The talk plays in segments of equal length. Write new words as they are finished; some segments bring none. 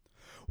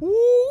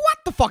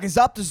the fuck is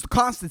up? This is the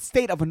Constant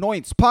State of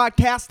Annoyance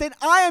podcast, and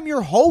I am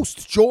your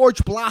host, George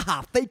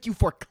Blaha. Thank you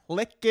for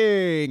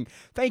clicking.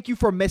 Thank you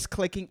for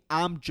misclicking.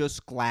 I'm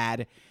just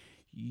glad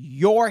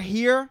you're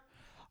here.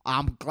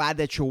 I'm glad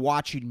that you're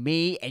watching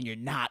me and you're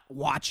not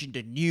watching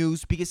the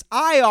news, because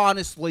I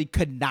honestly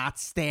could not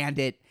stand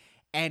it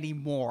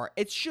anymore.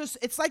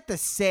 It's like the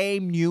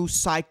same news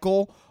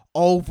cycle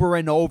over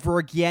and over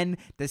again,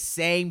 the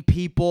same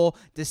people,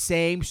 the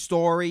same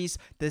stories,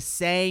 the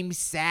same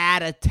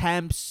sad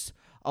attempts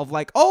of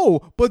like,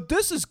 oh, but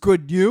this is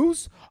good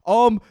news.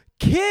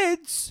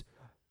 Kids,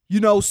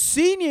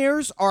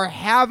 seniors are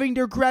having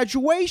their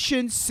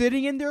graduation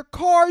sitting in their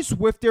cars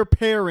with their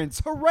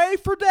parents. Hooray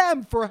for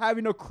them for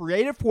having a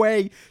creative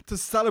way to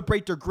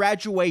celebrate their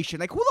graduation.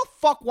 Like, who the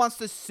fuck wants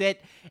to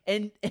sit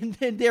in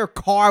their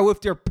car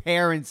with their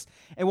parents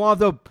in one of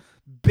the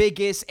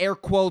biggest, air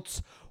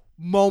quotes,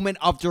 moment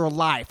of their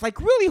life? Like,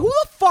 really, who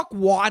the fuck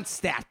wants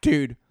that,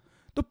 dude?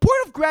 The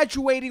point of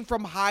graduating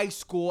from high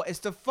school is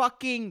to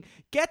fucking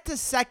get to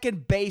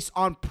second base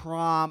on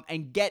prom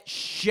and get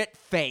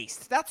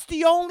shit-faced. That's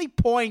the only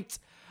point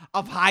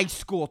of high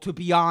school, to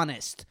be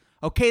honest.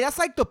 Okay, that's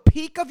like the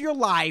peak of your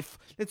life.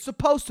 It's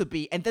supposed to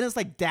be. And then it's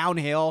like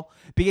downhill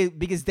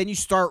because then you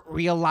start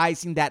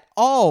realizing that,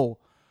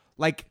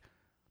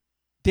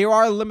 there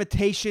are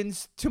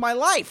limitations to my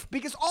life.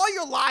 Because all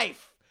your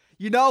life,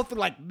 through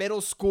like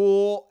middle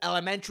school,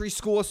 elementary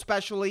school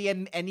especially,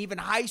 and even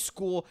high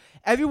school,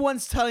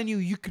 everyone's telling you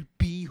you could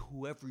be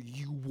whoever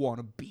you want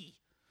to be.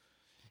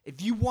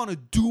 If you want to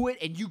do it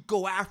and you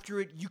go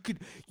after it, you could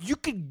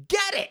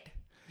get it.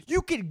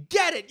 You can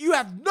get it. You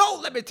have no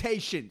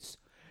limitations.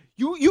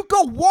 You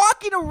go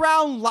walking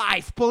around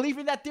life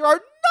believing that there are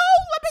no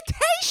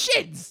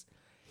limitations.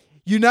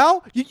 You've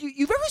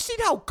ever seen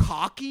how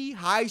cocky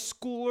high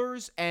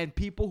schoolers and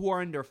people who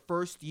are in their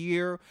first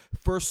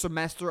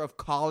semester of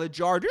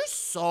college are? They're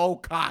so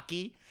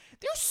cocky.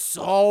 They're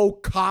so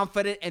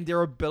confident in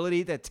their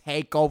ability to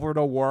take over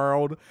the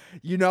world.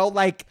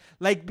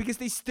 Because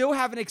they still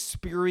haven't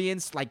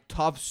experienced like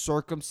tough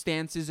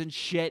circumstances and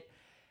shit.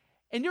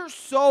 And they're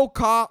so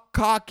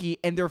cocky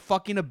in their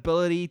fucking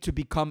ability to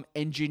become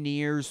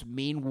engineers.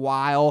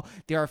 Meanwhile,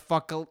 they're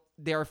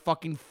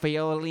fucking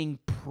failing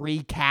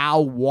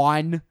pre-Cal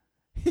 1.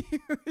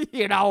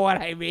 You know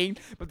what I mean?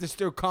 But they're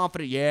still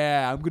confident.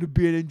 Yeah, I'm going to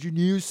be an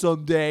engineer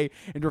someday.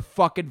 And they're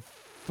fucking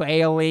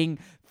failing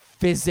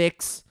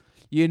physics,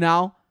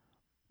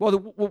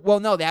 Well,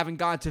 no, they haven't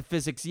gone to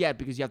physics yet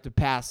because you have to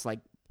pass like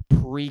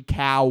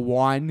pre-Cal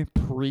 1,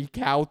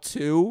 pre-Cal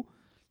 2,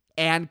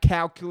 and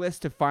calculus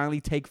to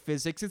finally take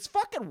physics. It's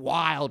fucking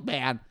wild,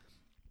 man.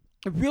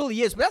 It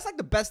really is. But that's like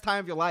the best time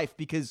of your life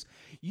because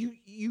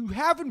you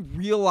haven't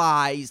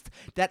realized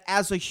that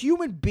as a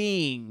human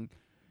being,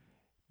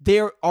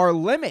 there are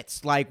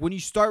limits. Like when you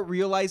start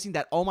realizing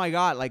that, oh my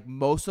God, like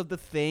most of the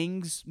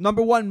things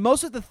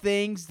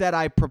that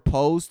I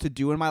propose to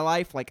do in my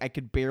life, like I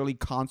could barely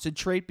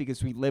concentrate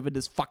because we live in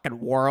this fucking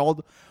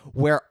world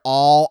where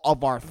all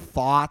of our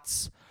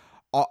thoughts,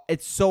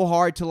 it's so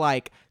hard to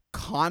like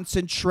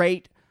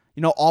concentrate.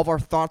 All of our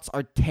thoughts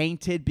are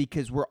tainted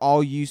because we're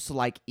all used to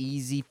like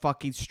easy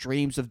fucking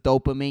streams of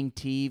dopamine,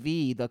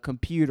 TV, the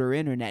computer,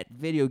 internet,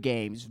 video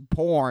games,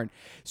 porn.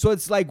 So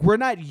it's like we're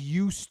not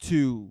used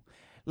to,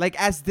 like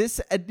as this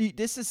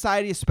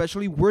society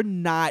especially, we're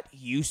not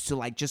used to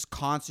like just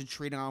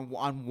concentrating on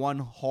one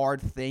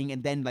hard thing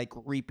and then like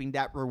reaping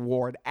that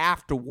reward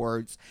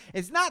afterwards.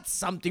 It's not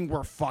something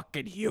we're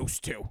fucking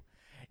used to.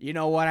 You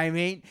know what I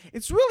mean?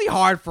 It's really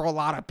hard for a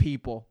lot of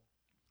people,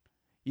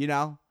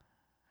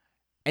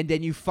 And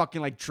then you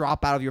fucking like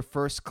drop out of your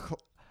first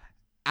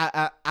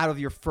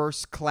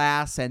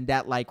class, and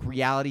that like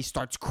reality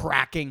starts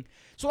cracking.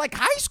 So like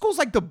high school's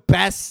like the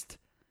best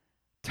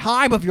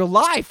time of your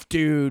life,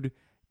 dude.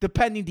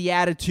 Depending the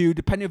attitude,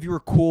 depending if you were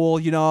cool,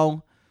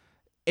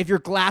 If your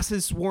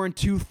glasses weren't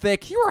too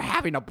thick, you were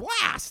having a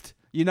blast,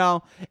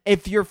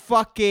 If your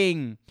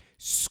fucking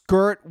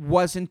skirt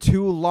wasn't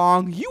too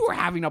long, you were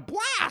having a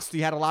blast.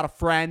 You had a lot of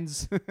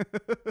friends.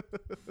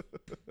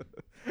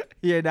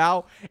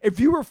 If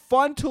you were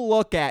fun to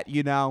look at,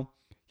 you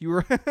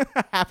were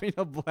having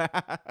a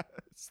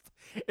blast.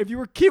 If you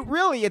were cute,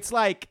 really, it's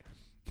like,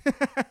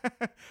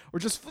 or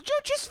just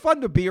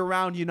fun to be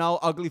around,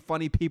 ugly,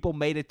 funny people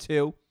made it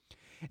too.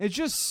 It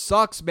just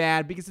sucks,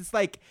 man, because it's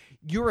like,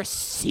 you're a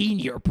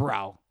senior,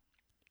 bro.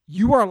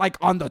 You are like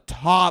on the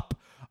top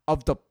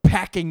of the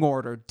pecking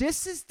order.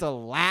 This is the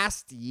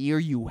last year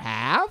you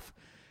have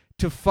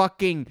to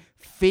fucking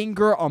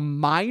finger a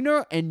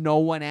minor and no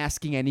one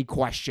asking any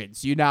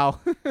questions,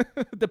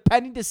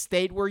 Depending the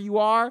state where you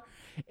are,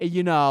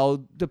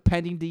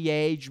 depending the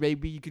age,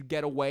 maybe you could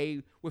get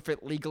away with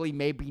it legally,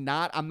 maybe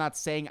not. I'm not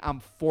saying I'm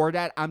for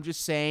that. I'm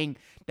just saying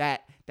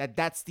that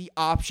that's the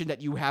option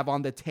that you have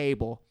on the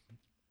table.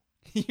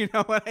 You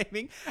know what I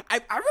mean?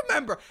 I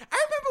remember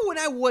when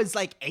I was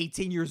like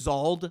 18 years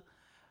old,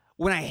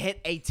 when I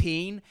hit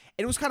 18,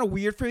 it was kind of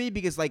weird for me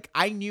because like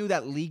I knew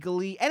that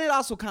legally, and it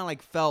also kind of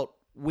like felt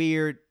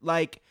weird.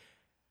 Like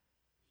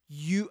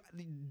you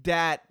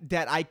that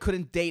I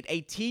couldn't date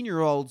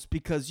 18-year-olds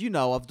because,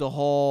 of the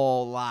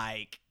whole,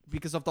 like,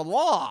 because of the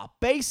law,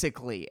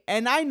 basically.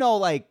 And I know,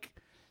 like,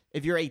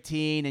 if you're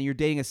 18 and you're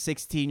dating a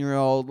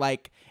 16-year-old,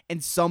 like,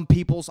 in some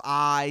people's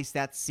eyes,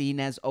 that's seen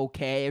as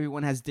okay.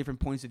 Everyone has different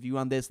points of view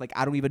on this. Like,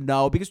 I don't even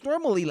know. Because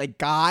normally, like,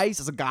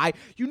 guys, as a guy,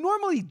 you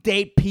normally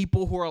date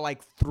people who are,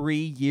 like, 3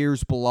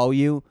 years below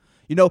you.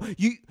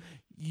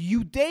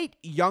 You date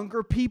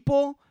younger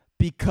people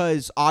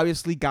because,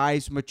 obviously,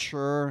 guys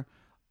mature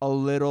a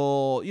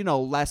little,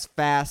 less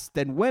fast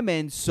than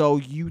women. So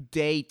you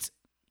date,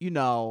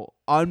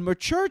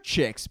 unmature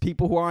chicks,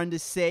 people who are on the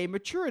same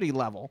maturity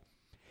level.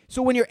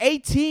 So when you're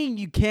 18,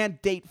 you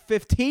can't date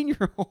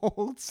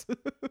 15-year-olds,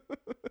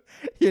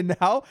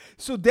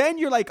 So then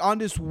you're like on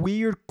this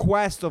weird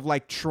quest of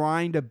like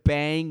trying to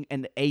bang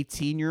an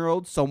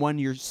 18-year-old, someone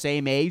your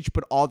same age,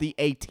 but all the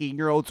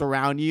 18-year-olds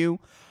around you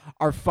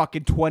are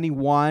fucking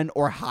 21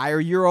 or higher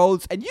year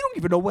olds, and you don't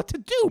even know what to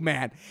do,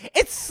 man.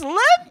 It's slim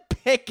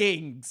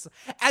pickings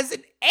as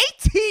an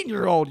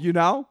 18-year-old,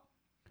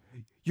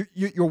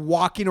 You're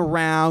walking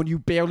around, you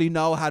barely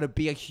know how to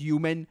be a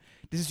human.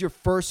 This is your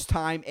first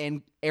time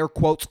in, air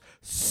quotes,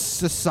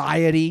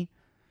 society.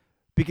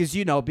 Because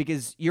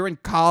you're in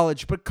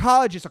college, but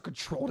college is a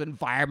controlled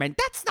environment.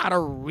 That's not a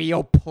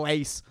real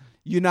place,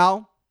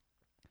 That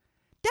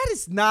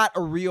is not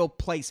a real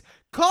place.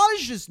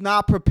 College does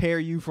not prepare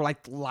you for,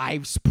 like,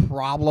 life's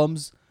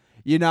problems,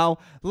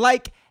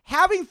 Like,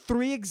 having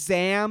 3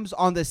 exams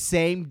on the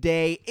same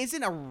day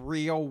isn't a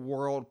real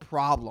world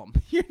problem.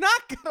 You're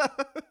not gonna...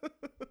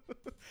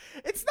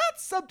 It's not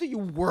something you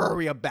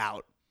worry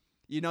about.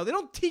 They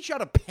don't teach you how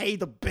to pay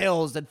the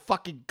bills in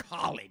fucking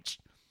college.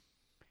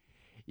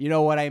 You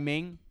know what I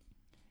mean?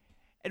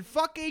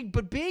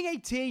 But being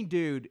 18,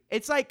 dude,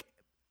 it's like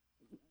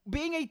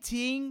being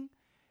 18,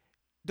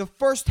 the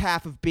first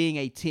half of being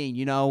 18,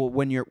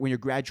 when you're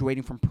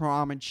graduating from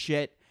prom and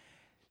shit.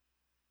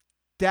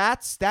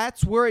 That's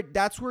where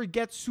it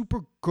gets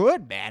super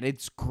good, man.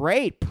 It's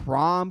great.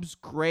 Prom's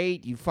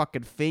great. You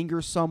fucking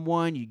finger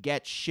someone, you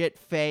get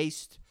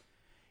shit-faced,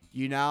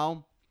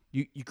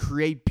 You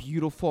create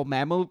beautiful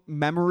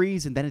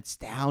memories, and then it's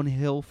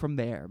downhill from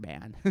there,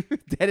 man.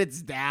 Then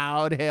it's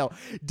downhill.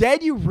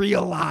 Then you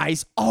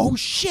realize, oh,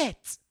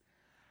 shit,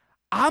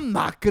 I'm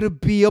not going to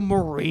be a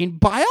marine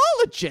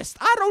biologist.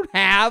 I don't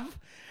have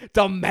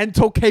the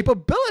mental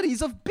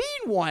capabilities of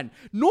being one,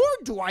 nor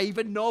do I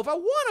even know if I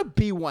want to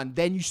be one.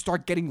 Then you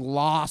start getting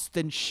lost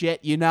and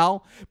shit,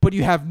 but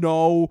you have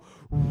no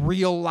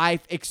real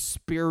life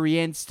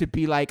experience to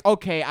be like,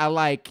 okay,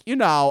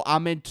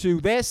 I'm into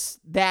this,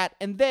 that,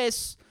 and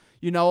this,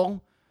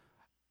 then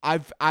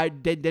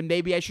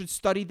maybe I should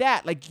study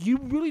that. Like, you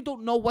really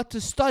don't know what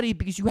to study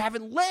because you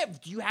haven't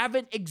lived. You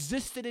haven't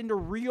existed in the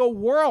real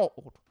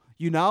world.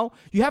 You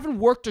haven't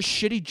worked a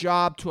shitty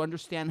job to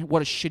understand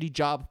what a shitty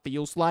job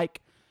feels like,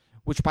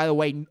 which, by the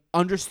way,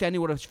 understanding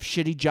what a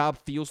shitty job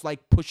feels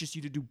like pushes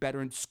you to do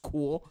better in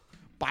school.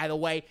 By the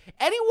way,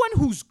 anyone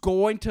who's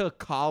going to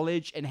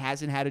college and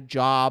hasn't had a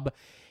job,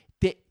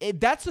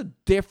 that's a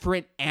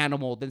different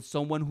animal than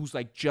someone who's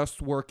like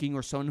just working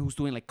or someone who's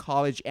doing like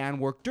college and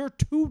work. They're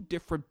 2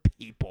 different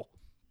people.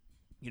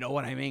 You know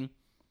what I mean?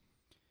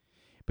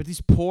 But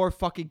these poor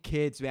fucking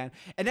kids, man.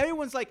 And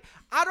everyone's like,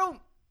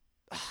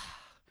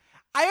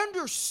 I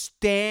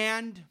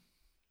understand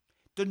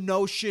the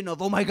notion of,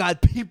 oh my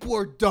God, people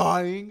are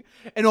dying,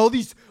 and all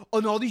these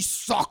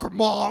soccer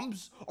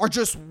moms are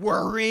just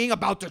worrying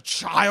about their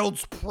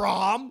child's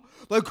prom.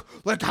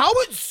 Like how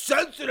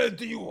insensitive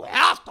do you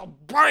have to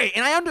be?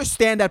 And I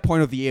understand that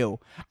point of view.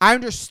 I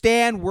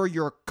understand where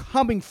you're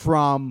coming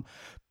from,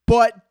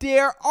 but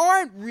there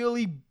aren't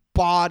really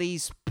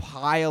bodies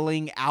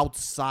piling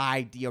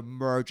outside the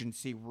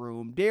emergency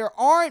room. There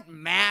aren't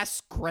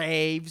mass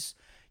graves.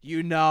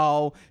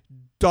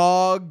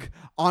 Dog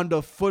on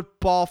the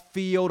football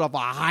field of a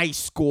high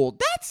school.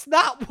 That's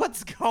not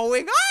what's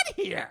going on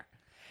here.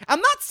 I'm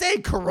not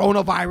saying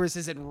coronavirus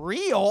isn't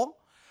real.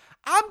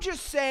 I'm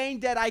just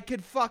saying that I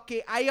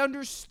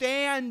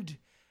understand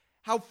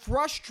how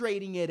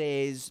frustrating it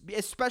is,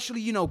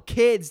 especially,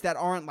 kids that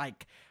aren't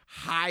like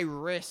high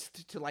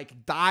risk to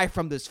like die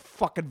from this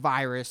fucking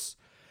virus.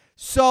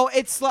 So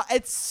it sucks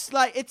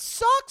it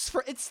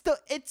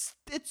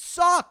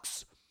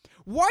sucks.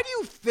 Why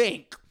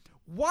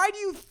do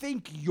you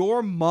think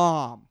your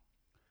mom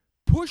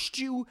pushed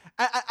you?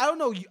 I don't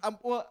know.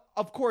 Well,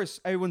 of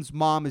course, everyone's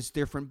mom is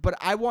different, but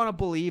I want to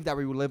believe that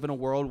we live in a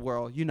world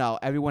where,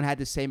 everyone had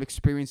the same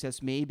experience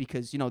as me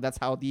because, that's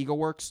how the ego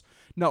works.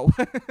 No.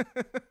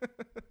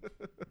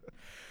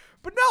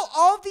 But no,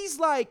 all these,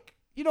 like,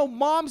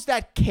 moms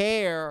that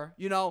care,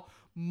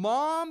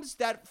 moms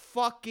that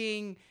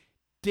fucking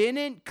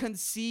didn't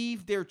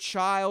conceive their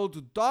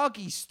child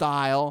doggy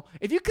style.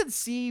 If you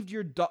conceived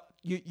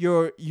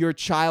your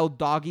child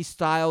doggy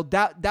style,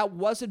 that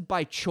wasn't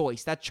by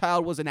choice. That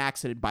child was an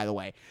accident, by the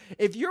way.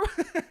 If you're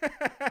okay,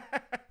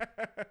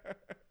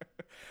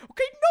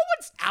 no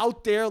one's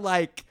out there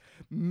like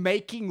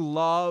making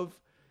love.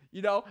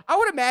 I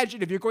would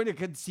imagine if you're going to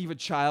conceive a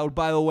child,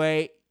 by the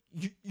way,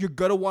 you're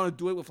gonna want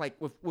to do it with like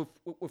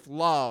with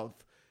love.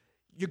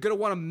 You're gonna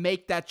want to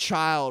make that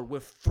child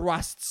with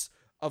thrusts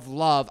of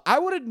love. I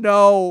wouldn't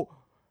know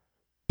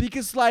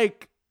because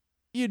like,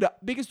 you know,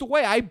 because the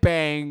way I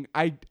bang,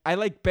 I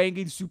like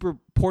banging super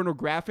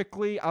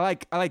pornographically. I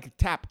like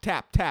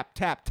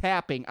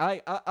tapping.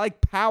 I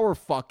like power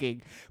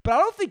fucking. But I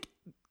don't think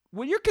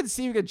when you're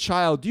conceiving a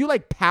child, do you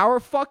like power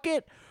fuck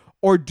it,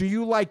 or do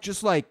you like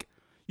just like,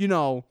 you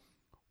know,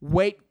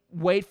 wait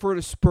for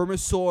the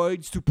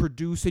spermatozoids to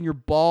produce in your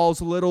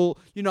balls a little,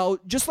 you know,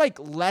 just like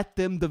let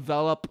them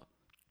develop,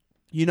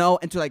 you know,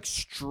 into like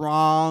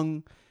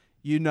strong,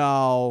 you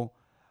know,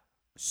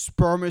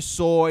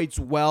 spermatozoids,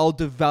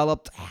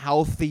 well-developed,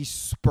 healthy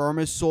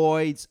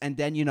spermatozoids, and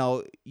then, you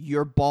know,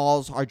 your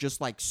balls are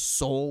just like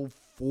so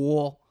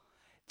full.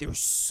 They're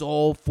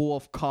so full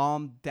of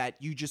cum that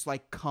you just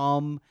like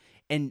cum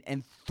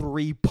and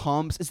 3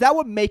 pumps. Is that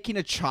what making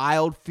a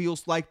child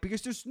feels like?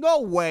 Because there's no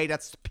way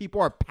that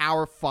people are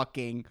power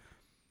fucking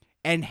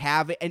and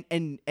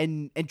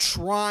and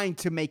trying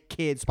to make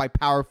kids by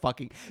power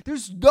fucking.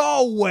 There's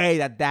no way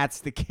that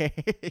that's the case.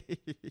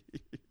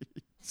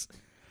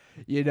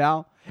 You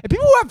know? And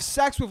people who have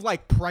sex with,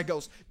 like,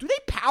 pregos, do they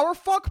power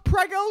fuck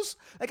pregos?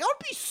 Like, I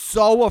would be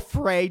so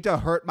afraid to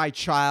hurt my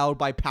child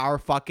by power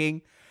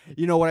fucking.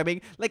 You know what I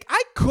mean? Like,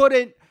 I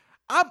couldn't.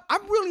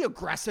 I'm really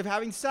aggressive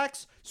having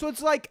sex. So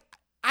it's like,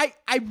 I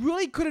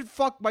really couldn't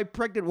fuck my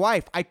pregnant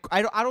wife.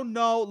 I don't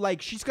know.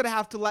 Like, she's going to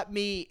have to let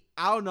me,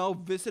 I don't know,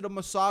 visit a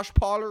massage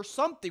parlor or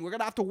something. We're going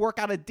to have to work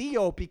out a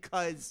deal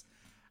because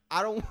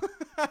I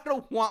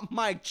don't want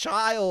my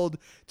child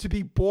to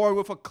be born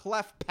with a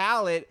cleft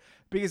palate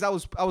because I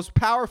was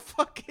power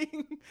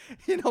fucking,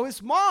 you know,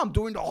 his mom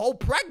during the whole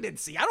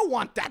pregnancy. I don't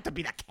want that to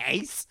be the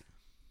case.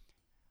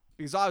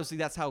 Because obviously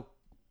that's how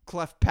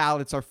cleft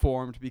palates are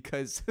formed,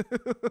 because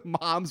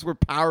moms were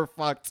power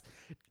fucked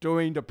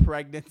during the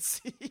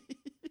pregnancy.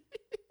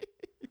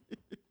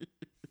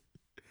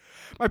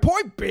 My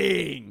point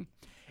being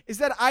is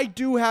that I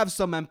do have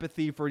some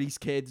empathy for these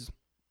kids,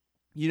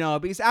 you know,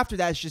 because after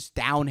that it's just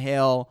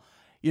downhill.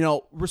 You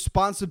know,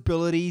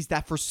 responsibilities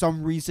that for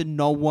some reason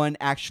no one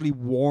actually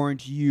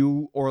warned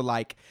you or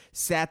like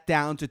sat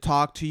down to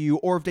talk to you.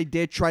 Or if they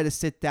did try to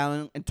sit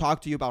down and talk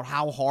to you about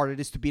how hard it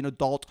is to be an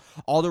adult,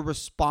 all the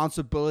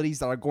responsibilities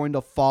that are going to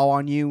fall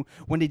on you.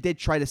 When they did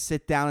try to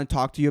sit down and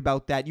talk to you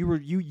about that,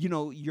 you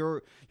know,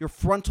 your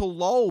frontal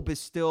lobe is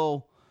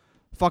still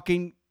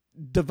fucking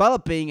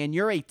developing and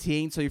you're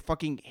 18. So you're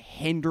fucking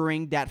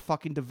hindering that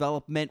fucking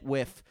development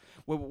with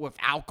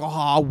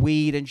alcohol,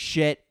 weed, and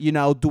shit, you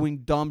know, doing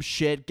dumb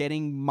shit,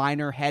 getting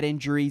minor head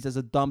injuries as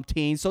a dumb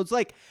teen. So it's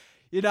like,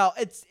 you know,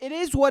 it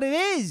is what it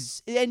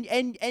is,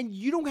 and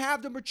you don't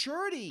have the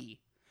maturity.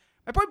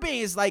 My point being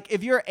is, like,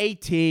 if you're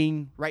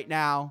 18 right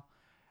now,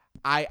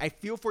 I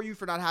feel for you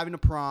for not having a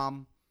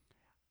prom.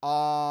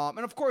 And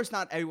of course,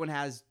 not everyone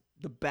has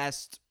the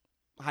best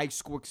high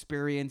school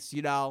experience,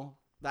 you know.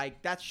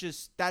 Like, that's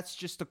just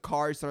the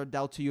cards that are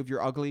dealt to you if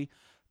you're ugly.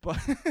 But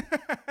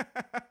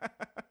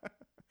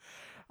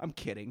I'm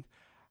kidding.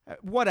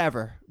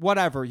 Whatever,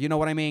 you know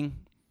what I mean?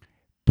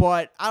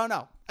 But I don't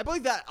know. I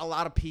believe that a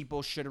lot of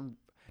people shouldn't.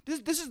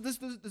 This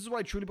is what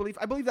I truly believe.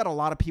 I believe that a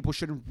lot of people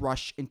shouldn't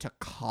rush into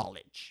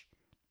college.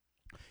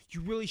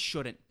 You really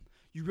shouldn't.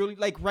 You really,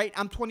 like, right?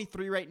 I'm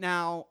 23 right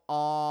now.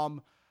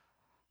 When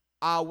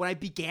I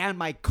began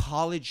my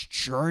college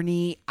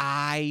journey,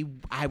 I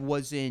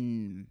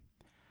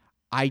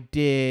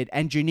did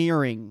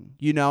engineering,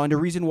 you know, and the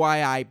reason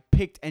why I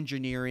picked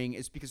engineering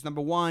is because, number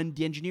one,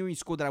 the engineering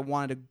school that I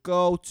wanted to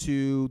go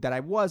to, that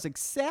I was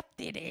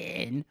accepted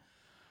in,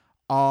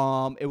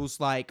 it was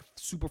like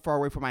super far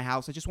away from my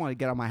house. I just wanted to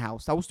get out of my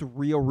house. That was the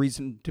real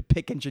reason to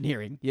pick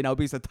engineering, you know,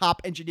 because the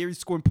top engineering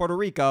school in Puerto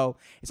Rico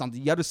is on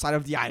the other side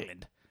of the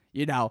island.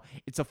 You know,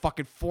 it's a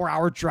fucking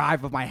 4-hour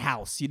drive of my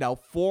house, you know,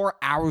 4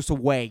 hours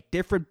away.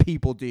 Different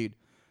people, dude.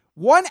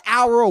 1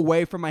 hour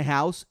away from my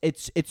house,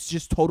 it's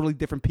just totally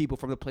different people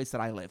from the place that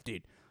I live,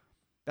 dude.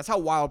 That's how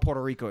wild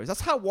Puerto Rico is.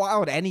 That's how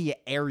wild any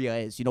area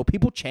is. You know,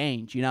 people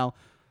change, you know.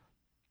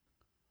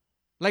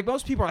 Like,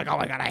 most people are like, oh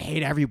my God, I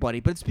hate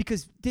everybody. But it's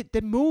because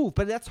they move.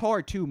 But that's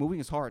hard, too. Moving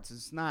is hard. So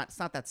it's not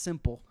that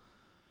simple.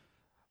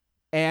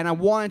 And I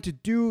wanted to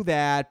do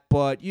that,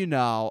 but, you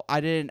know,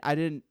 I didn't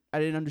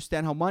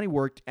understand how money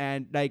worked.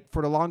 And, like,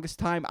 for the longest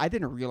time, I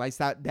didn't realize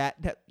that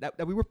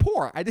we were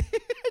poor. I didn't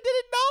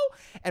know.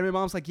 And my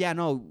mom's like, yeah,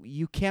 no,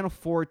 you can't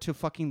afford to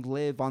fucking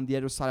live on the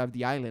other side of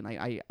the island.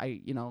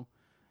 I you know,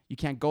 you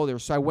can't go there.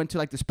 So I went to,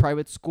 like, this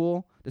private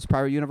school, this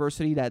private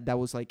university that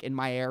was, like, in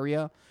my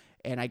area.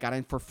 And I got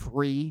in for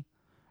free.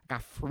 I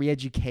got free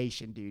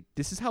education, dude.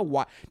 This is how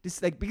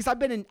like, because I've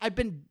been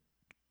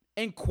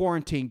in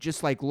quarantine,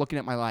 just like looking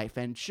at my life,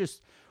 and it's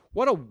just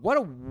what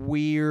a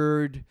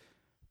weird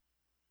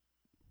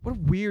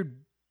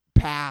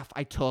path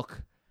I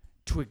took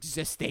to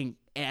existing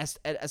as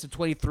a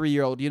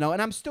 23-year-old, you know.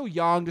 And I'm still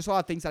young. There's a lot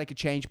of things that I could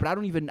change, but I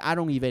don't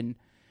even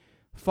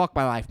Fuck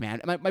my life,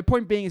 man. My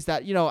point being is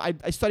that,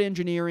 I study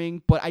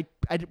engineering, but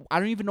I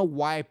don't even know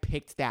why I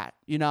picked that.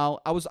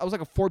 I was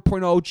like a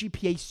 4.0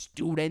 GPA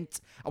student.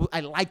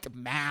 I liked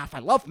math. I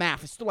love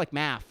math. I still like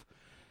math.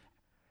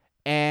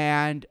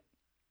 And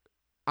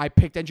I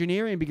picked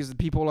engineering because the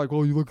people are like,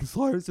 "Oh, you look at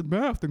science and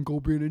math, then go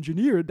be an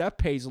engineer. That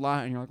pays a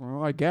lot." And you're like,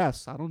 "Well, I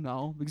guess. I don't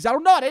know." Because I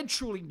don't know. I didn't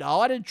truly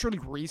know. I didn't truly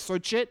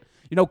research it.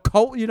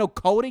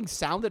 Coding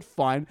sounded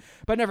fun,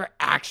 but I never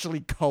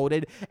actually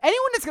coded.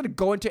 Anyone that's going to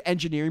go into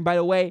engineering, by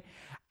the way,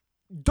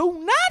 do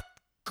not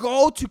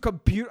go to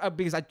computer,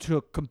 because I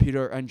took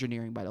computer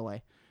engineering, by the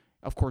way.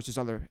 Of course, there's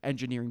other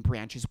engineering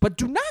branches, but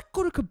do not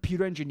go to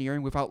computer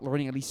engineering without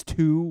learning at least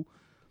two,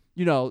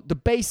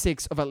 the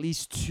basics of at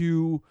least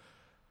two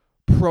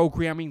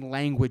programming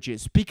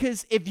languages.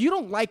 Because if you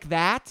don't like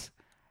that,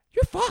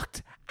 you're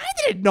fucked. I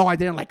didn't know I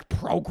didn't like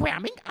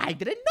programming. I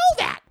didn't know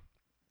that.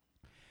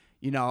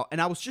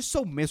 And I was just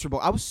so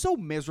miserable. I was so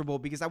miserable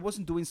because I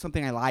wasn't doing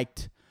something I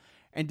liked.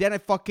 And then I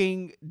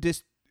fucking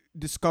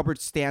discovered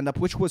stand-up,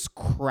 which was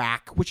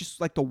crack, which is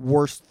like the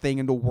worst thing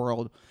in the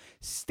world.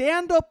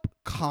 Stand-up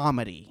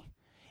comedy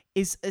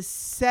is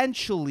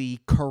essentially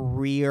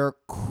career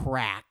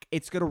crack.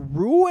 It's going to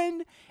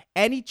ruin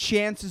any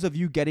chances of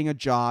you getting a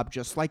job,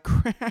 just like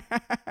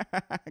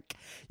crack.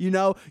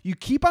 You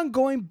keep on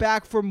going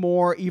back for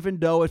more, even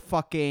though it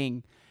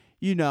fucking,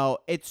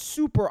 it's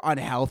super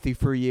unhealthy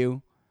for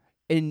you.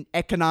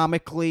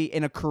 Economically,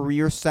 in a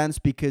career sense,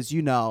 because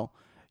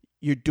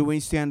you're doing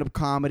stand-up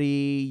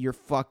comedy, you're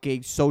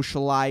fucking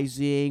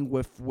socializing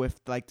with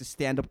like the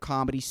stand-up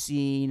comedy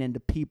scene and the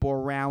people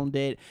around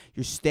it,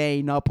 you're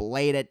staying up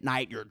late at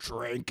night, you're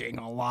drinking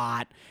a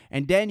lot,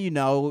 and then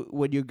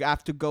when you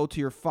have to go to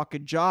your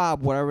fucking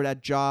job, whatever that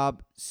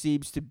job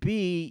seems to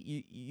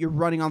be, you're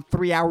running on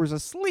 3 hours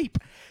of sleep.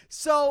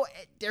 So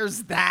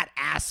there's that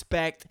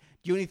aspect.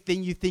 The only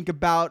thing you think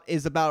about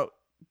is about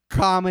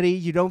comedy.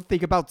 You don't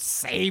think about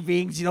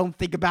savings. You don't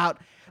think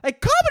about,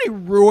 comedy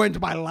ruined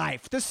my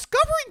life.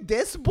 Discovering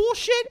this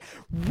bullshit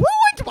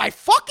ruined my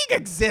fucking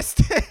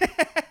existence.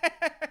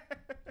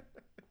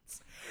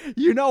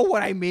 You know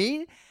what I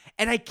mean?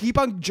 And I keep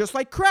on, just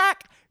like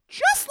crack,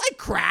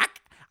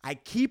 I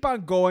keep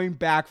on going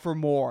back for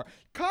more.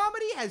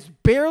 Comedy has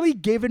barely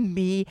given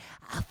me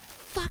a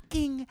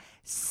fucking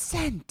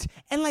cent,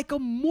 and like a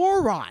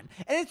moron.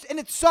 And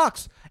it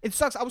sucks. It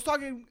sucks. I was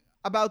talking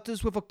about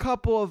this with a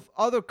couple of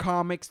other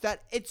comics,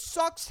 that it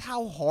sucks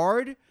how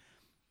hard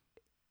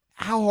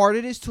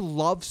it is to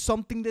love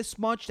something this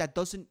much that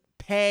doesn't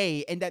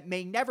pay and that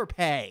may never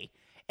pay.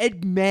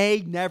 It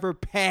may never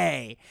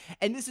pay.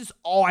 And this is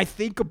all I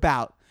think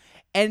about.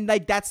 And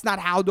that's not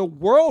how the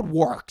world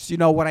works. You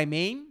know what I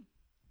mean?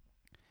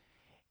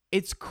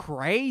 It's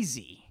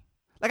crazy.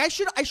 I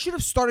should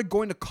have started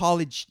going to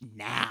college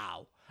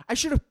now. I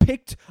should have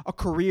picked a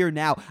career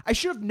now. I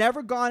should have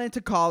never gone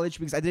into college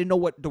because I didn't know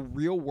what the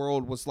real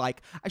world was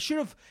like. I should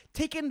have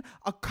taken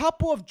a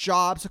couple of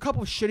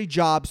shitty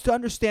jobs to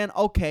understand,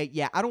 okay,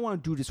 yeah, I don't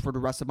want to do this for the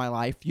rest of my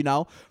life,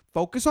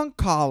 Focus on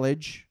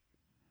college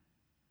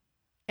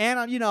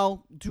and,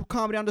 do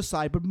comedy on the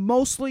side, but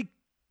mostly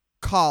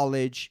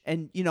college.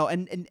 And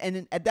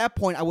at that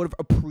point, I would have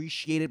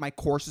appreciated my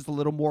courses a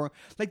little more.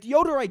 The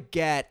older I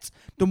get,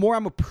 the more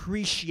I'm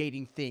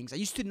appreciating things. I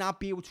used to not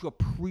be able to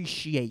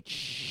appreciate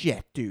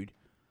shit, dude.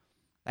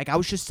 I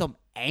was just some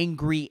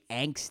angry,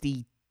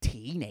 angsty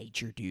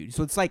teenager, dude.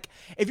 So it's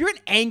if you're an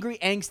angry,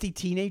 angsty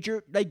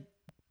teenager,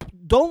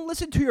 don't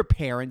listen to your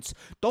parents.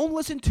 Don't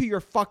listen to your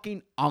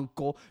fucking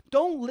uncle.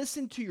 Don't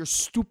listen to your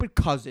stupid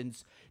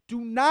cousins.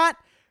 Do not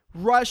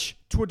rush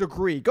to a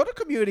degree. Go to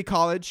community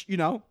college,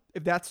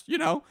 if that's,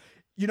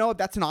 if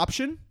that's an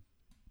option.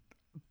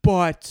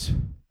 But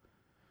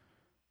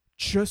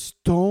just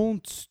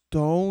don't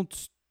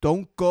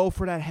go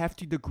for that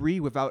hefty degree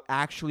without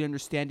actually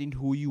understanding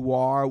who you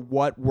are,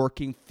 what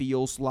working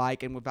feels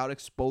like, and without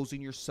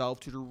exposing yourself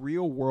to the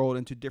real world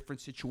and to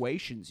different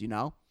situations,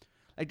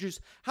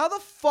 just how the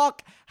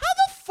fuck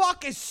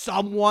is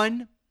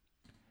someone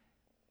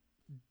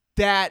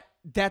that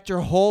their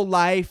whole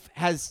life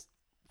has,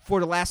 for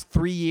the last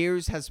 3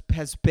 years, has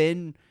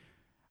been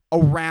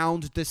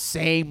around the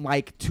same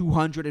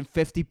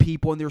 250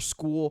 people in their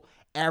school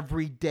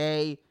every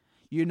day,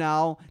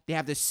 they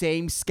have the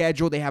same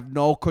schedule, they have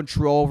no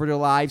control over their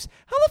lives.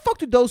 How the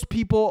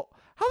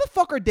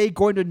fuck are they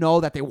going to know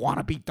that they want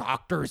to be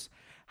doctors?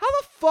 How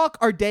the fuck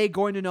are they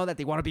going to know that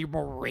they want to be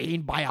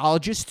marine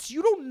biologists?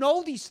 You don't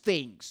know these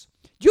things.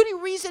 The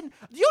only reason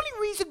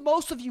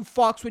most of you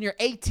fucks when you're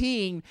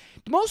 18,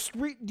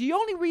 the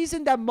only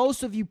reason that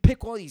most of you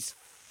pick all these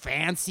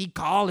fancy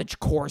college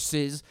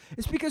courses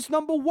is because,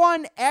 number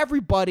one,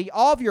 everybody,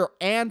 all of your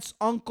aunts,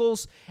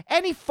 uncles,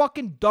 any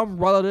fucking dumb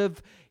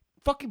relative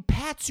fucking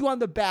pats you on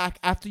the back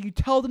after you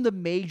tell them the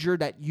major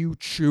that you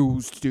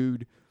choose,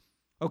 dude.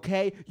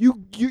 Okay?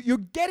 You're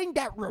getting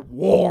that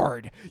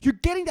reward. You're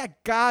getting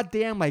that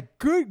goddamn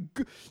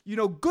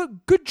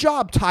good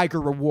job,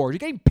 Tiger reward. You're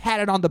getting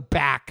patted on the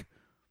back.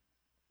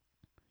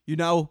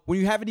 When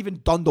you haven't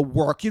even done the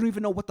work. You don't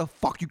even know what the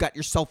fuck you got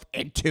yourself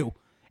into.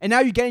 And now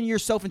you're getting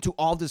yourself into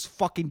all this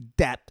fucking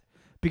debt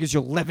because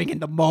you're living in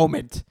the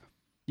moment.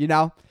 You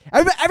know?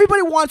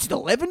 Everybody wants you to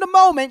live in the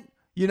moment.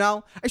 You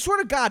know? I swear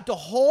to God, the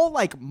whole,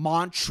 like,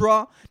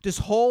 mantra, this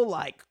whole,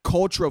 like,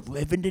 culture of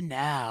live in the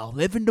now,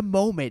 live in the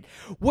moment,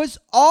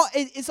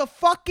 it's a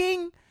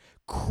fucking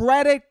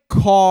credit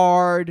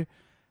card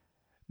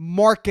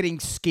marketing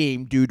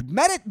scheme, dude.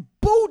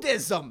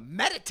 Buddhism,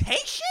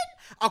 meditation,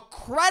 a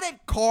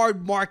credit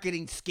card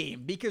marketing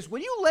scheme. Because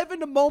when you live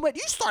in the moment,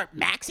 you start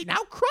maxing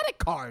out credit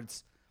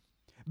cards.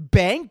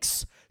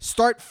 Banks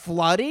start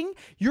flooding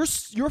your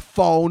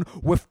phone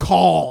with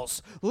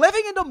calls.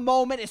 Living in the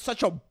moment is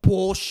such a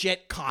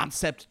bullshit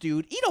concept,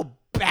 dude. Eat a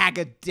bag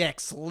of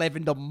dicks. Live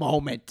in the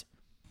moment.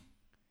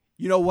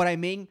 You know what I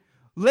mean?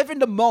 Live in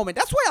the moment.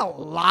 That's why a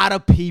lot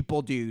of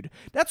people, dude.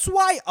 That's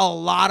why a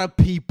lot of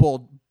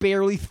people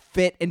barely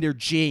fit in their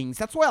jeans.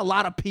 That's why a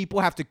lot of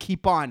people have to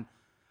keep on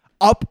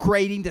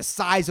upgrading the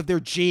size of their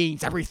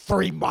jeans every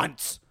 3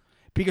 months.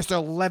 Because they're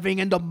living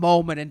in the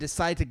moment and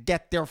decide to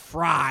get their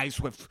fries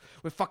with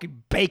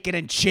fucking bacon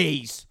and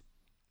cheese.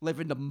 Live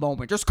in the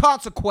moment. There's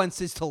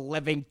consequences to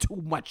living too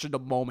much in the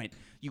moment.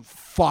 You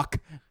fuck.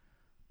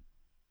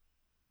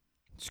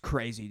 It's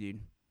crazy,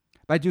 dude.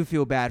 But I do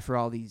feel bad for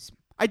all these.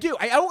 I do.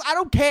 I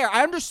don't care.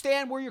 I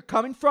understand where you're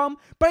coming from,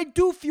 but I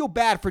do feel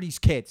bad for these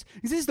kids.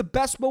 Because this is the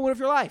best moment of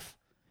your life.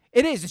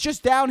 It is. It's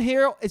just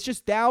downhill. It's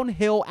just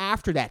downhill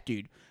after that,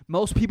 dude.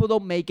 Most people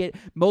don't make it.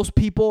 Most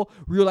people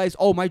realize,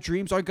 oh, my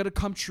dreams aren't going to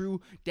come true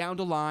down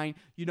the line.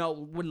 You know,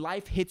 when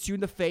life hits you in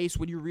the face,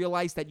 when you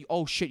realize that, you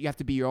have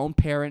to be your own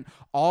parent,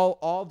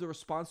 all the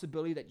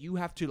responsibility that you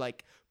have to,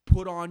 like,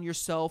 put on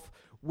yourself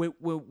when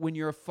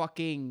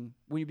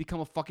you become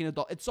a fucking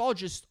adult. It's all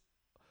just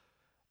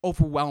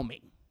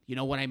overwhelming. You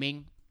know what I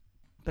mean?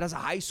 But as a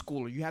high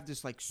schooler, you have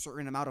this, like,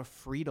 certain amount of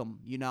freedom,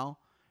 you know?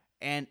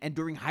 And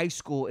during high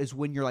school is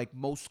when you're, like,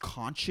 most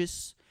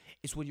conscious.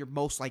 Is when you're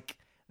most, like,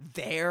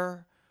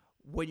 there,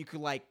 when you could,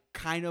 like,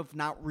 kind of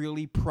not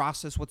really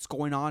process what's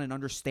going on and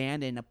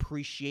understand and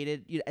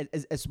appreciate it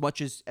as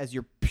much as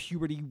your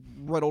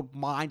puberty-riddled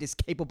mind is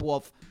capable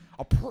of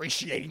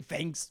appreciating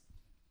things.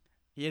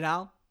 You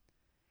know?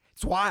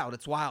 It's wild.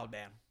 It's wild,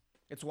 man.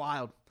 It's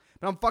wild.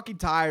 But I'm fucking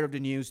tired of the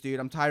news, dude.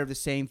 I'm tired of the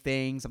same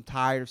things. I'm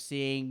tired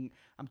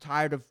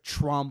of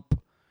Trump.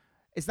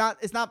 It's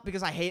not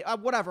because I hate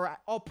whatever.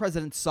 All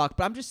presidents suck,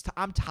 but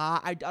I'm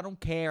tired. I don't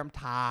care. I'm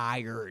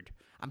tired.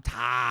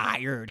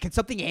 Can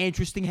something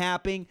interesting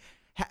happen?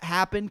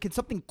 Can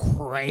something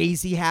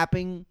crazy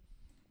happen?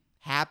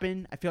 I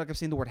feel like I've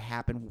seen the word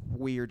happen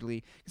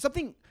weirdly. Can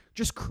something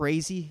just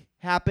crazy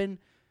happen?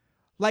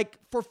 Like,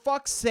 for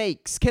fuck's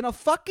sakes, can a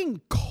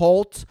fucking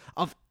cult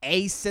of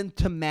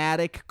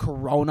asymptomatic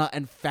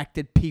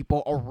corona-infected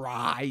people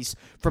arise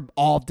from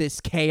all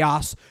this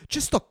chaos?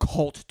 Just a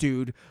cult,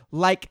 dude.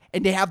 Like,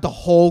 and they have the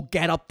whole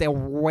getup. They're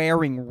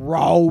wearing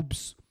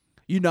robes.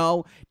 You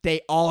know,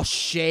 they all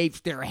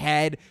shaved their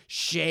head,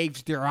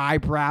 shaved their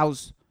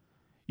eyebrows.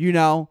 You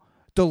know,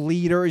 the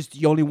leader is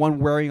the only one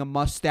wearing a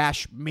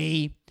mustache,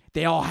 me.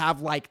 They all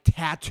have, like,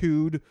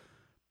 tattooed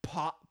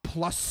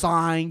plus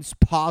signs,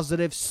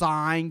 positive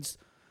signs,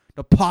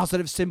 the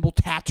positive symbol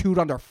tattooed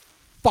on their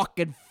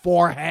fucking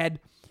forehead,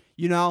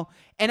 you know?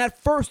 And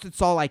at first,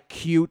 it's all, like,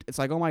 cute. It's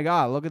like, oh, my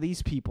God, look at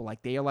these people.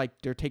 Like,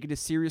 they're taking this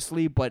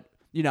seriously, but,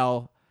 you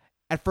know,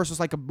 at first, it's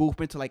like a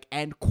movement to, like,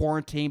 end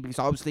quarantine because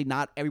obviously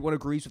not everyone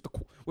agrees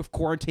with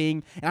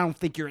quarantine. And I don't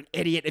think you're an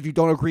idiot if you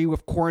don't agree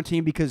with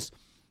quarantine because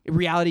in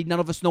reality, none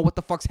of us know what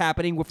the fuck's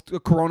happening with the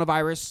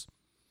coronavirus.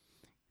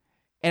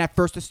 And at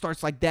first, it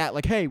starts like that.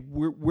 Like, hey,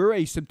 we're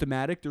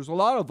asymptomatic. There's a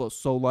lot of us.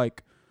 So,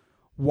 like,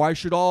 why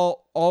should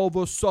all of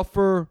us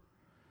suffer,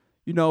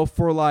 you know,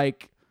 for,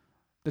 like,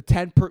 the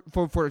 2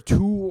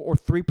 or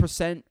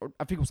 3%, or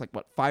I think it was, like,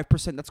 what,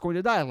 5% that's going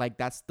to die. Like,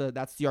 that's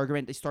the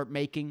argument they start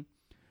making.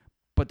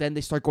 But then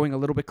they start going a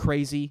little bit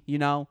crazy, you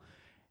know.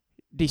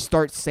 They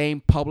start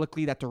saying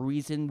publicly that the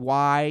reason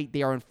why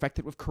they are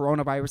infected with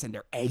coronavirus and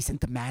they're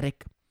asymptomatic,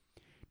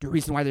 the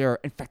reason why they're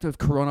infected with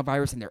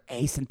coronavirus and they're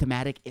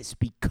asymptomatic is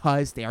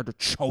because they are the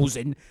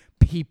chosen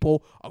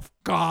people of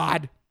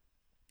God.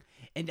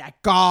 And that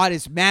God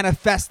is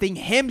manifesting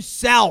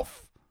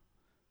himself.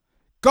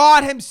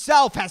 God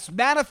himself has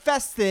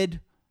manifested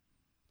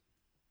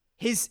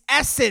his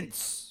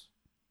essence,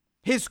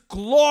 his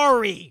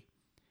glory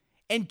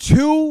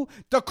into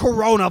the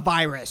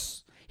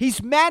coronavirus.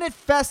 He's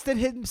manifested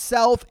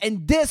himself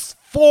in this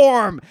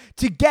form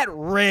to get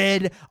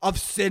rid of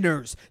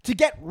sinners, to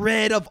get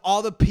rid of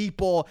all the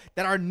people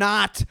that are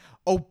not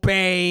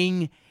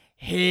obeying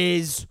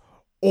his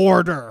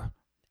order.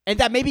 And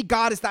that maybe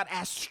God is not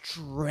as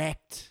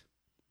strict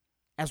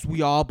as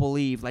we all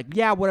believe. Like,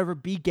 yeah, whatever,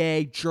 be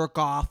gay, jerk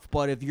off,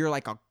 but if you're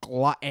like a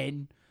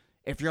glutton,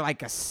 if you're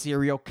like a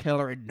serial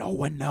killer and no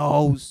one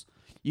knows,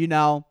 you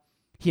know,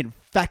 he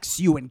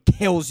infects you and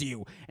kills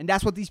you. And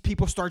that's what these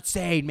people start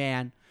saying,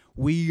 man.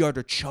 We are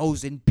the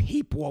chosen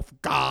people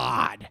of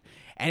God.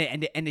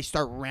 And they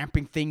start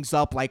ramping things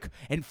up, like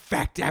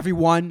infect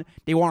everyone.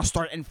 They want to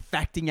start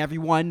infecting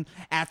everyone.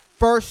 At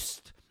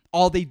first,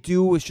 all they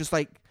do is just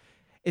like,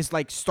 is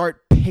like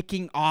start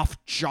picking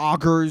off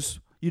joggers,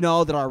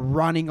 that are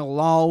running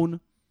alone.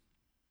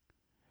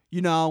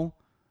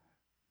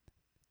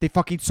 They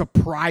fucking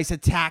surprise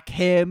attack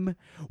him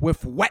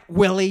with wet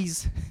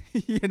willies,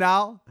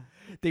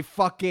 They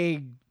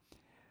fucking...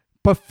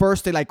 But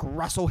first, they like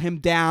wrestle him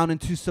down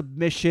into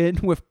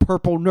submission with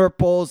purple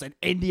nurples and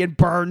Indian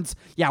burns.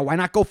 Yeah, why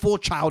not go full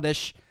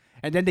childish?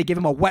 And then they give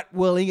him a wet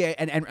willy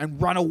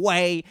and run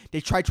away. They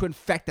try to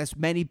infect as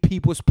many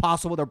people as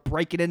possible. They're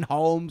breaking in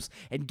homes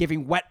and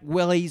giving wet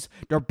willies.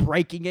 They're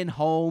breaking in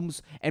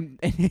homes and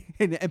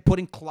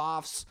putting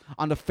cloths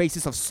on the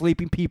faces of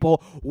sleeping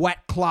people. Wet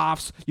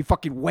cloths. You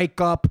fucking wake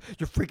up.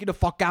 You're freaking the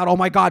fuck out. Oh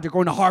my God, they're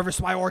going to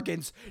harvest my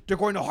organs. They're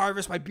going to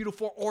harvest my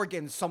beautiful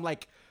organs. Some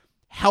like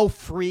health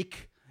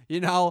freak,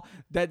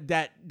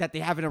 that they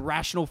have an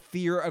irrational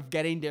fear of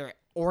getting their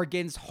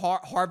organs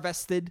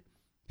harvested,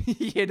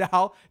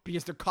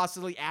 because they're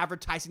constantly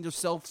advertising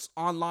themselves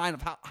online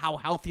of how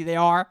healthy they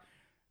are.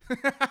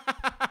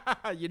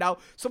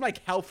 Some like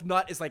health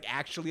nut is like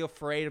actually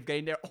afraid of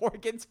getting their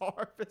organs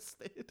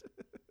harvested.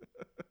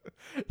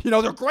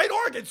 They're great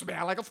organs,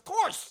 man. Like, of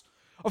course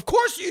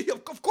you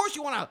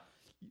want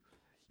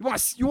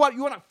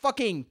to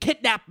fucking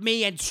kidnap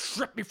me and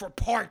strip me for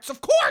parts. Of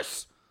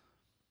course.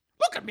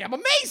 Look at me, I'm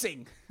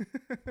amazing.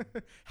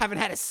 Haven't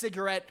had a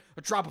cigarette,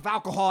 a drop of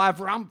alcohol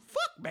ever. I'm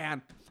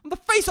the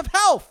face of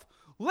health.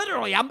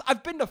 Literally,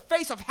 I've been the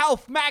face of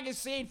Health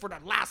magazine for the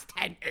last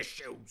 10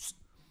 issues.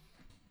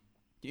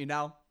 And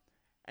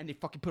they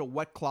fucking put a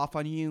wet cloth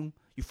on you.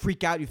 You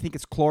freak out, you think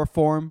it's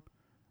chloroform.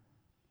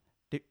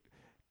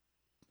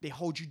 They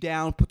hold you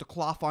down, put the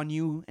cloth on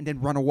you, and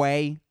then run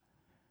away.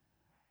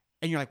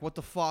 And you're like, what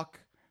the fuck?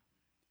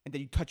 And then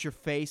you touch your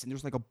face, and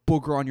there's like a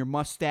booger on your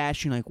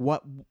mustache. You're like,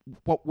 what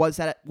was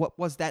that? What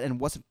was that? And it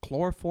wasn't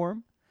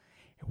chloroform.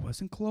 It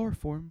wasn't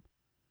chloroform.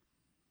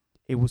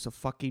 It was a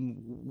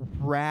fucking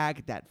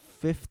rag that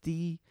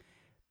 50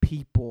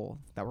 people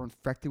that were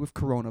infected with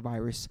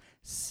coronavirus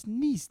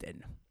sneezed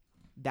in.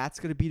 That's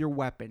going to be their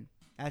weapon.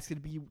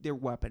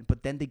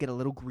 But then they get a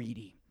little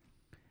greedy.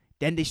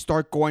 Then they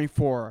start going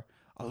for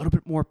a little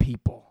bit more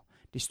people.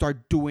 They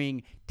start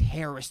doing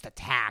terrorist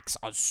attacks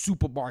on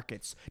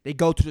supermarkets. They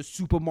go to the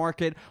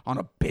supermarket on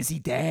a busy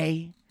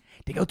day.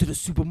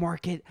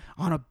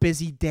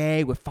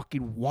 With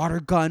fucking water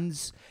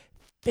guns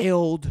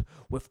filled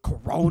with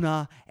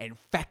corona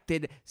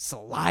infected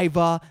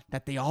saliva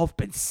that they all have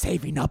been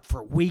saving up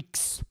for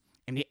weeks.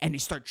 And they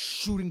start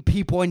shooting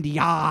people in the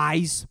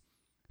eyes.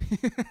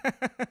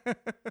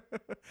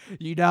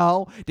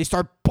 They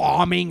start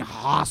bombing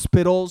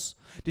hospitals.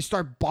 Because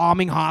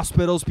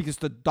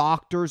the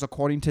doctors,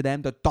 according to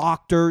them, the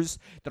doctors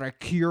that are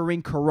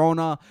curing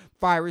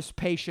coronavirus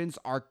patients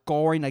are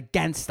going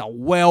against the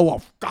will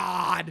of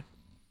God.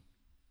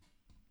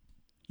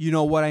 You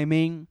know what I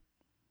mean?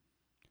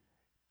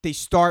 They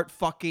start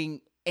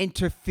fucking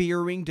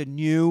interfering the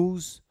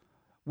news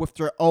with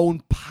their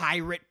own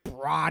pirate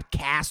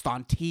broadcast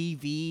on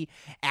TV,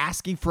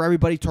 asking for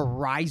everybody to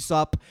rise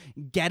up,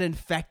 get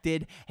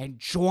infected, and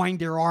join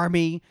their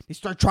army. They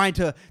start trying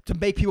to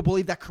make people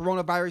believe that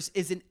coronavirus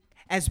isn't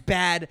as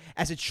bad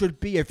as it should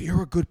be. If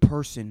you're a good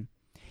person,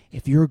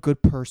 you're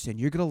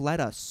gonna let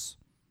us.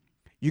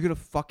 You're gonna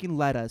fucking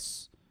let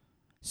us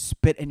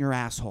spit in your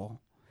asshole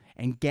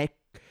and get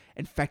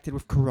infected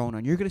with corona.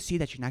 And you're gonna see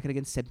that you're not gonna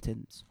get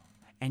symptoms.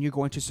 And you're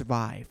going to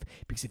survive.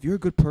 Because if you're a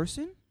good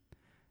person,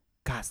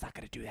 God's not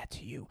going to do that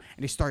to you.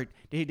 And they start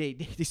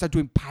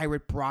doing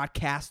pirate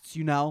broadcasts,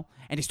 and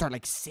they start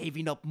like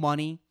saving up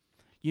money,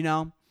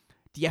 The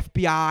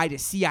FBI, the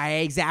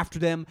CIA's after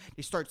them.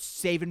 They start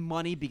saving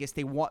money because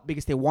they want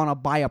to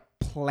buy a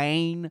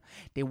plane.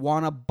 They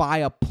want to buy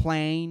a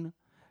plane.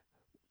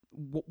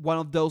 One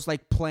of those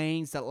like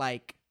planes that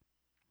like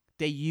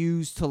they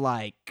use to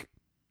like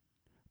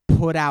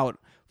put out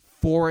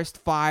forest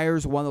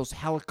fires, one of those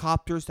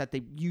helicopters that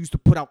they use to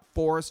put out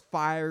forest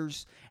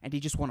fires, and they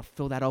just want to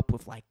fill that up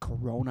with like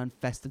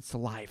corona-infested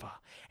saliva,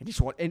 and they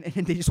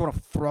just want to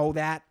throw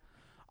that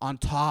on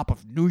top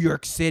of New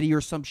York City or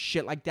some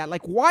shit like that.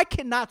 Like, why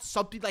cannot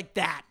something like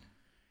that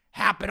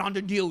happen on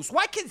the news?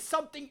 Why can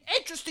something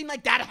interesting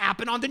like that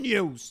happen on the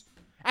news?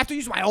 I have to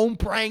use my own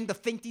brain to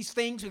think these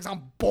things because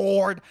I'm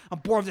bored. I'm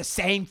bored of the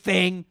same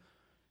thing.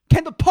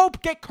 Can the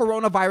Pope get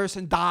coronavirus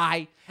and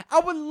die? I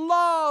would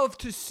love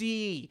to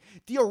see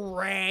the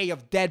array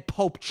of dead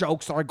Pope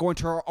jokes that are going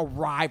to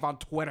arrive on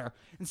Twitter.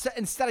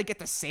 Instead I get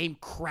the same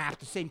crap,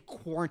 the same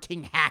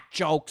quarantine hack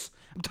jokes.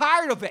 I'm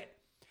tired of it.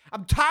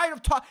 I'm tired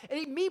of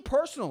talking. Me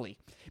personally.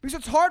 Because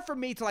it's hard for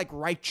me to like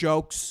write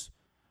jokes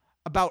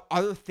about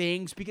other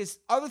things because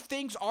other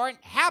things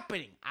aren't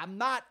happening. I'm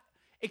not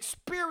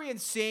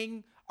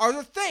experiencing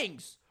other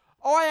things.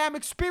 All I am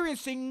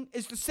experiencing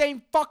is the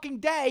same fucking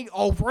day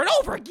over and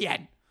over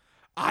again.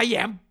 I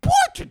am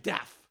bored to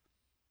death.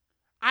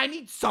 I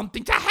need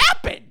something to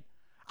happen.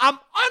 I'm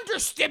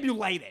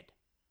understimulated.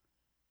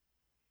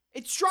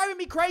 It's driving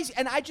me crazy,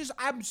 and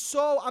I'm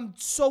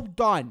so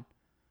done.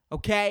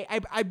 Okay?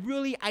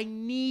 I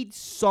need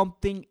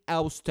something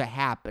else to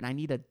happen. I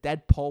need a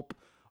dead Pope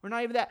or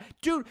not even that,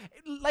 dude.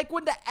 Like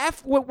when the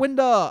when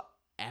the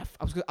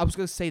I was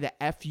gonna say the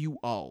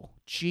FUO.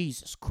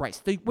 Jesus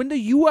Christ! When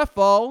the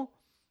UFO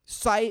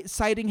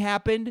sighting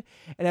happened,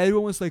 and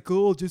everyone was like,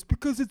 "Oh, just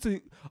because it's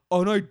a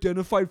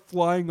unidentified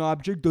flying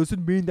object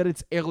doesn't mean that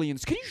it's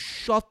aliens." Can you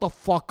shut the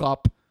fuck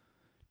up?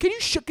 Can you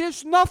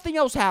there's nothing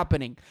else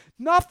happening.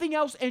 Nothing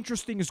else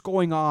interesting is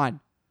going on.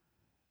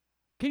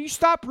 Can you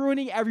stop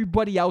ruining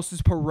everybody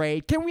else's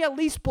parade? Can we at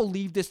least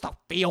believe this to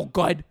feel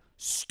good?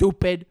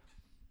 Stupid.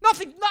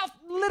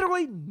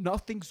 Literally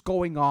nothing's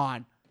going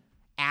on.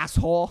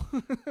 Asshole.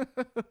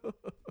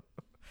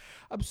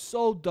 I'm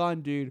so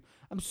done, dude.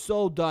 I'm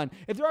so done.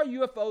 If there are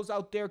UFOs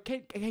out there,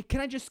 can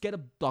I just get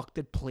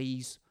abducted,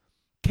 please?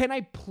 Can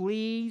I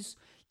please?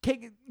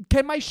 Can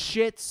my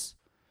shits,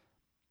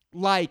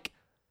 like,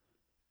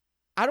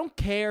 I don't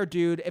care,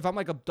 dude, if I'm,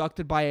 like,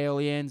 abducted by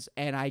aliens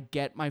and I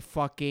get my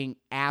fucking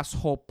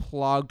asshole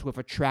plugged with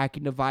a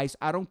tracking device.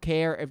 I don't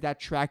care if that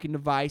tracking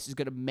device is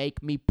going to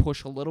make me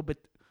push a little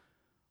bit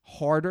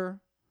harder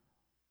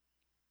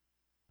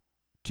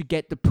to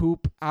get the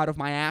poop out of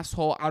my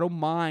asshole. I don't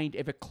mind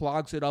if it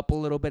clogs it up a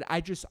little bit.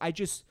 I just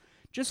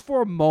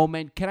for a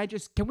moment, can I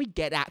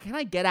get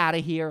out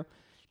of here?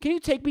 Can you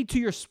take me to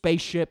your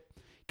spaceship?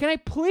 Can I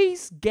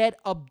please get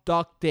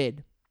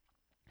abducted?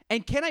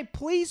 And can I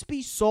please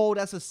be sold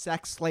as a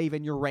sex slave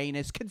in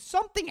Uranus? Can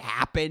something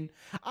happen?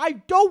 I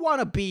don't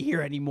want to be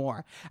here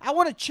anymore. I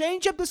want to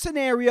change up the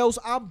scenarios.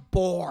 I'm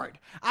bored.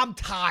 I'm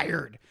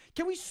tired.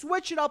 Can we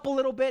switch it up a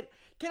little bit?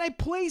 Can I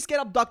please get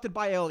abducted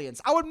by aliens?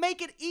 I would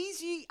make it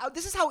easy.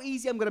 This is how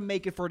easy I'm going to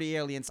make it for the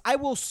aliens. I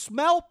will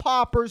smell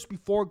poppers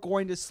before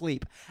going to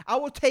sleep. I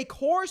will take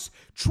horse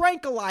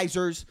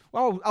tranquilizers.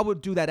 Well, I would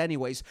do that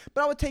anyways.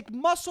 But I would take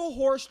muscle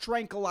horse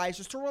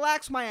tranquilizers to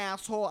relax my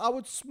asshole. I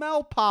would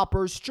smell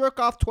poppers, jerk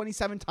off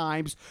 27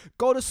 times,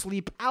 go to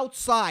sleep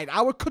outside.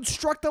 I would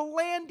construct a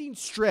landing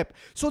strip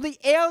so the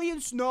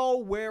aliens know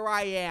where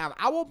I am.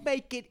 I will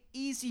make it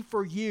easy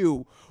for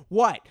you.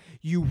 What?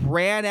 You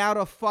ran out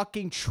of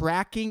fucking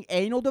tracking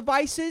anal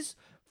devices?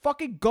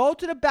 Fucking go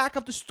to the back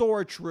of the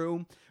storage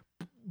room,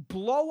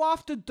 blow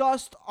off the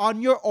dust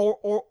on your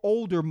or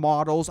older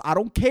models. I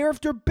don't care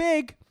if they're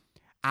big.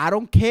 I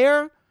don't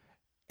care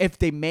if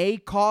they may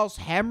cause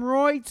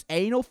hemorrhoids,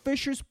 anal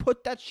fissures.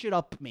 Put that shit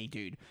up me,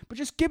 dude. But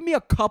just give me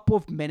a couple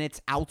of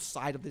minutes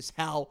outside of this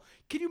hell.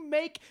 Can you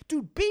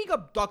dude, being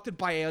abducted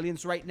by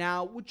aliens right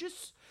now would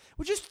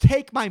just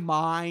take my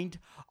mind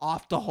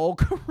off the whole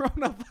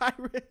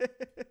coronavirus.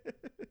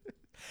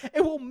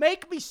 It will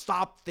make me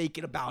stop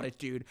thinking about it,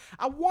 dude.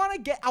 I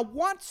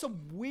want some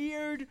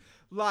weird,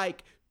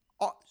 like,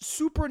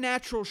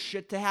 supernatural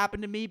shit to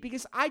happen to me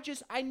because I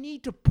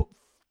need to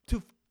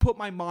put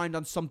my mind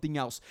on something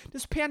else.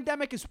 This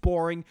pandemic is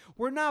boring.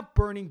 We're not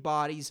burning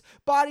bodies.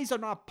 Bodies are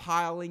not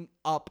piling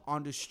up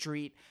on the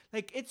street.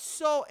 Like,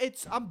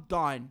 I'm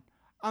done.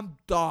 I'm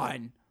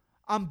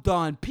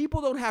done.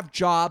 People don't have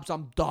jobs.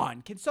 I'm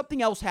done. Can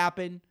something else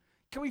happen?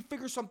 Can we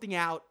figure something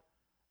out?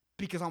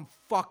 Because I'm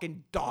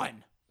fucking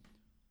done.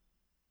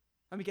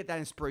 Let me get that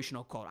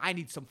inspirational quote. I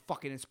need some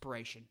fucking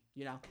inspiration,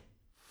 you know?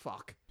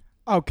 Fuck.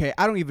 Okay,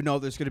 I don't even know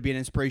if there's going to be an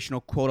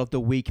inspirational quote of the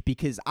week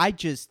because for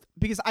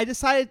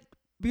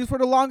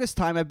the longest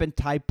time I've been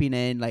typing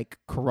in, like,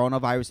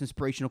 coronavirus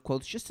inspirational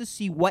quotes just to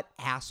see what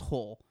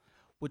asshole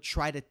would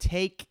try to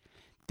take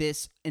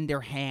this in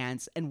their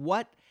hands and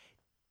what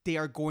they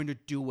are going to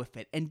do with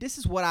it. And this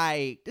is what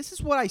I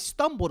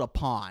stumbled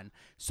upon.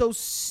 So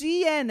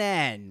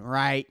CNN,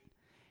 right?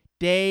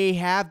 They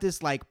have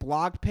this, like,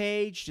 blog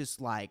page, just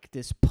like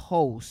this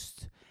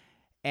post,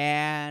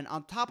 and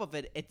on top of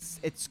it,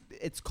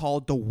 it's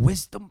called the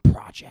Wisdom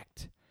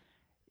Project.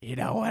 You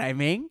know what I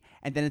mean?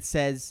 And then it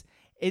says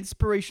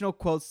inspirational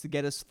quotes to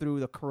get us through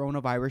the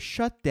coronavirus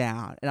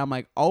shutdown. And I'm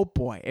like, oh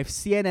boy, if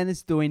CNN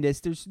is doing this,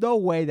 there's no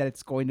way that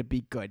it's going to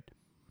be good.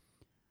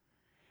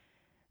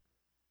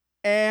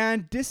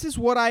 And this is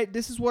what I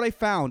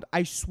found.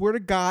 I swear to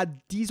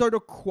God, these are the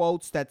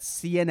quotes that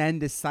CNN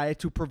decided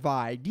to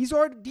provide. These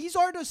are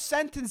the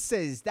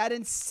sentences that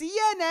in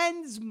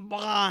CNN's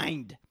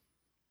mind,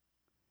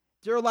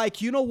 they're like,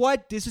 you know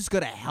what? This is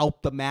going to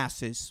help the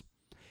masses.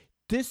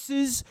 This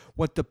is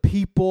what the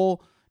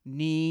people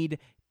need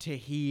to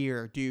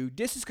hear, dude.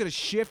 This is going to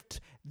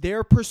shift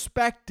their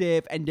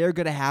perspective and they're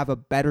going to have a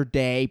better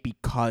day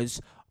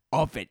because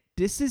of it.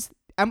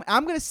 I'm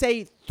going to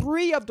say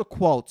 3 of the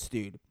quotes,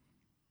 dude.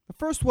 The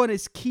first one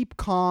is keep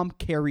calm,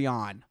 carry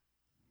on.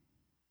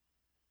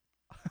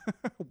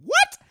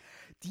 What?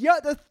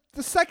 The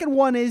second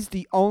one is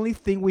the only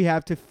thing we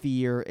have to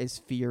fear is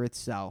fear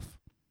itself.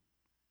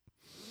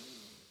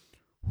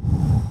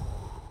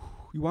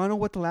 You want to know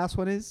what the last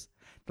one is?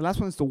 The last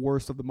one is the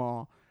worst of them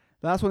all.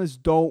 The last one is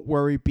don't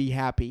worry, be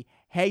happy.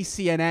 Hey,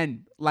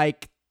 CNN,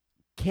 like,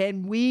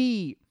 can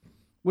we,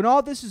 when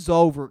all this is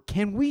over,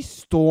 can we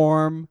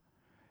storm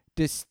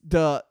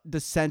the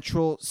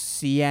central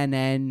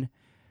CNN,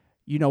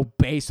 you know,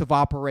 base of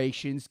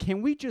operations?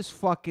 Can we just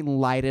fucking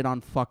light it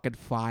on fucking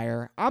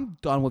fire? I'm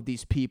done with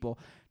these people.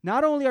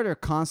 Not only are they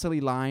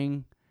constantly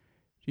lying,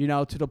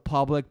 to the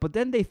public. But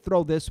then they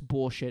throw this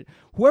bullshit.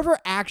 Whoever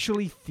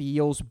actually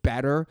feels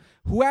better,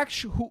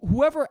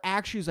 whoever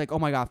actually is like, oh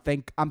my God,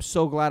 I'm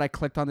so glad I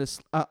clicked on this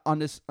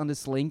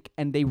link,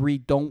 and they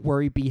read, don't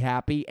worry, be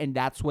happy, and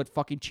that's what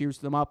fucking cheers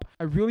them up.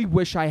 I really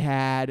wish I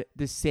had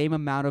the same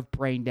amount of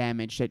brain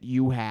damage that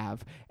you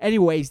have.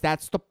 Anyways,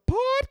 that's the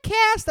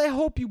podcast. I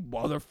hope you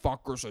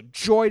motherfuckers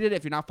enjoyed it.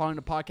 If you're not following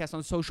the podcast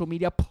on social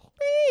media,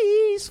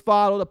 please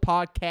follow the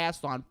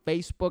podcast on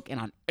Facebook and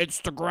on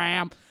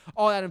Instagram.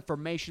 All that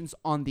information's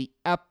on the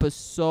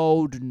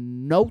episode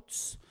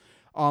notes.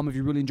 If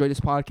you really enjoyed this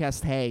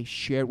podcast, hey,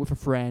 share it with a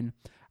friend.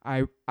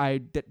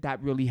 That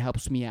really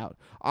helps me out.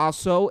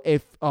 Also,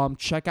 if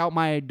check out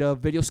the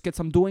video skits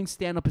I'm doing.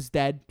 Stand Up is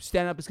dead.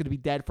 Stand Up is going to be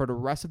dead for the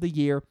rest of the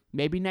year,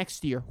 maybe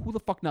next year. Who the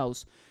fuck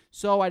knows?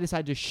 So I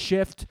decided to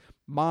shift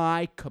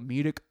my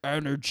comedic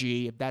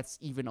energy, if that's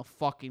even a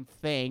fucking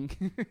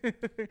thing,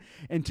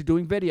 into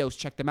doing videos.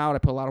 Check them out. I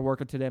put a lot of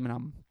work into them,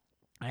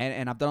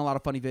 and I've done a lot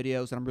of funny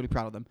videos, and I'm really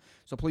proud of them.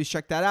 So please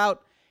check that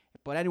out.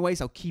 But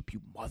anyways, I'll keep you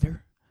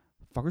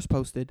motherfuckers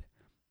posted.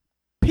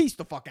 Peace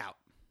the fuck out.